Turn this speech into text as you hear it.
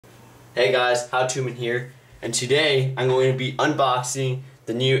Hey guys, HowToMen here, and today I'm going to be unboxing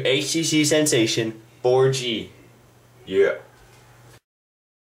the new HTC Sensation 4G. Yeah.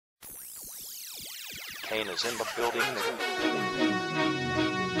 Kane is in the building.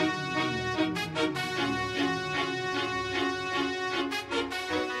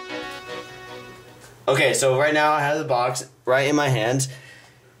 Okay, so right now I have the box right in my hands,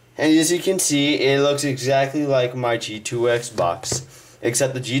 and as you can see, it looks exactly like my G2X box.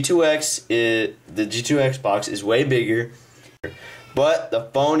 Except the G2X box is way bigger, but the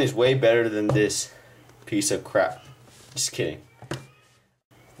phone is way better than this piece of crap. Just kidding.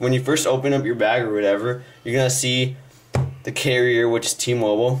 When you first open up your bag or whatever, you're gonna see the carrier, which is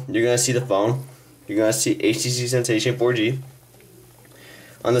T-Mobile. You're gonna see the phone. You're gonna see HTC Sensation 4G.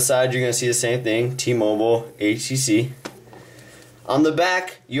 On the side, you're gonna see the same thing, T-Mobile, HTC. On the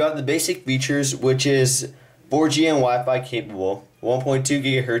back, you have the basic features, which is 4G and Wi-Fi capable, 1.2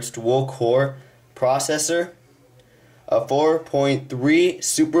 GHz dual core processor, a 4.3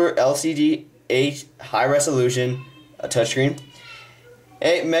 Super LCD high resolution touchscreen,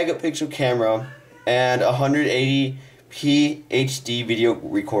 8 megapixel camera, and 180p HD video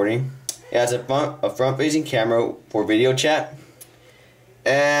recording. It has a front-facing camera for video chat,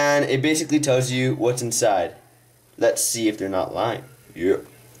 and it basically tells you what's inside. Let's see if they're not lying. Yeah.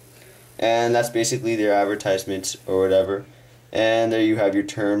 And that's basically their advertisements or whatever. And there you have your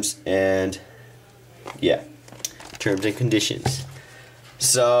terms and yeah, terms and conditions.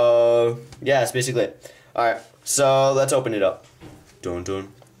 So yeah, that's basically it. Alright, so let's open it up. Dun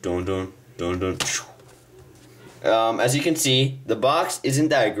dun dun dun dun dun. As you can see, the box isn't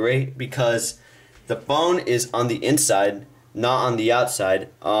that great because the phone is on the inside, not on the outside.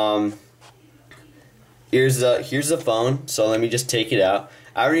 Here's the phone. So let me just take it out.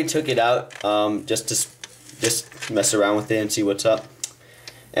 I already took it out just to mess around with it and see what's up.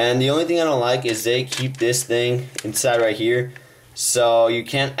 And the only thing I don't like is they keep this thing inside right here, so you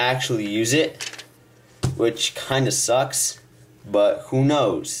can't actually use it, which kind of sucks. But who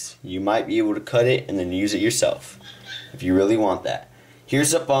knows? You might be able to cut it and then use it yourself if you really want that.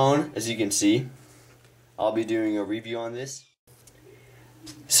 Here's the phone, as you can see. I'll be doing a review on this.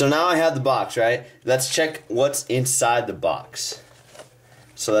 So now I have the box, right? Let's check what's inside the box.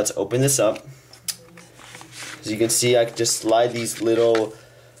 So let's open this up. As you can see, I can just slide these little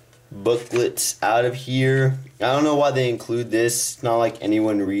booklets out of here. I don't know why they include this. It's not like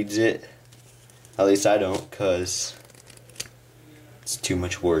anyone reads it. At least I don't, because it's too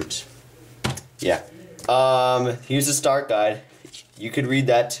much words. Yeah. Here's the start guide. You could read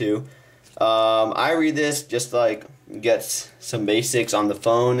that too. I read this just like get some basics on the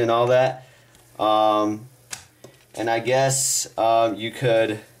phone and all that. And I guess you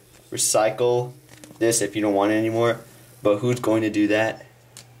could recycle this if you don't want it anymore, but who's going to do that?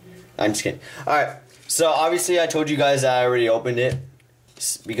 I'm just kidding. Alright, so obviously I told you guys that I already opened it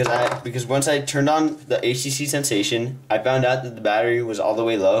because once I turned on the HTC Sensation, I found out that the battery was all the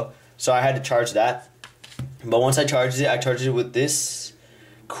way low, so I had to charge that. But once I charged it with this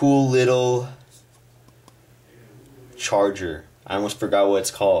cool little charger. I almost forgot what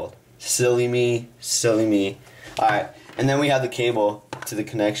it's called. Silly me. Alright, and then we have the cable to the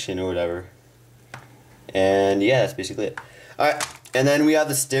connection or whatever. And yeah, that's basically it. Alright, and then we have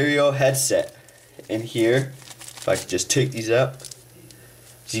the stereo headset in here. If I could just take these out.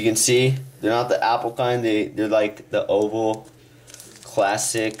 As you can see, they're not the Apple kind, they're like the oval,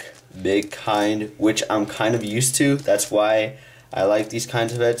 classic, big kind, which I'm kind of used to. That's why I like these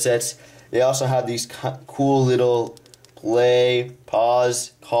kinds of headsets. They also have these cool little play,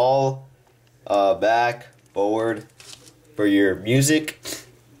 pause, call, back, forward for your music.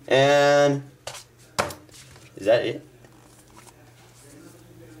 And is that it?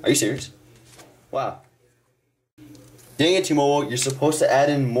 Are you serious? Wow. Dang it, T-Mobile, you're supposed to add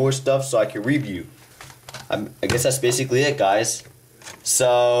in more stuff so I can review. I guess that's basically it, guys.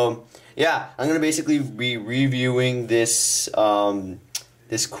 So yeah, I'm gonna basically be reviewing this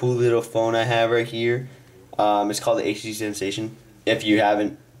this cool little phone I have right here. It's called the HTC Sensation, if you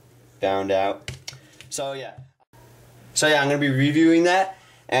haven't found out. So yeah, I'm gonna be reviewing that.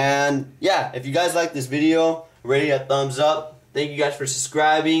 And yeah, if you guys like this video, rate it a thumbs up. Thank you guys for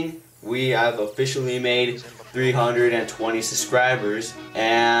subscribing. We have officially made 320 subscribers,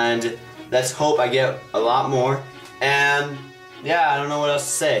 and let's hope I get a lot more. And yeah, I don't know what else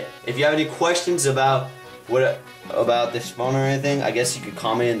to say. If you have any questions about this phone or anything, I guess you could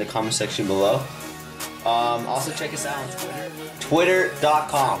comment in the comment section below. Also check us out on Twitter,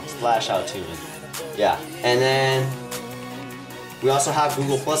 twitter.com/HowToMen. Yeah, and then we also have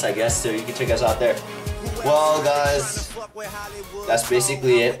Google Plus, I guess, so you can check us out there. Well, guys, that's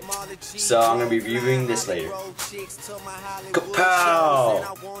basically it. So I'm gonna be reviewing this later. Kapow!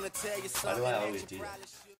 Why do I always do that?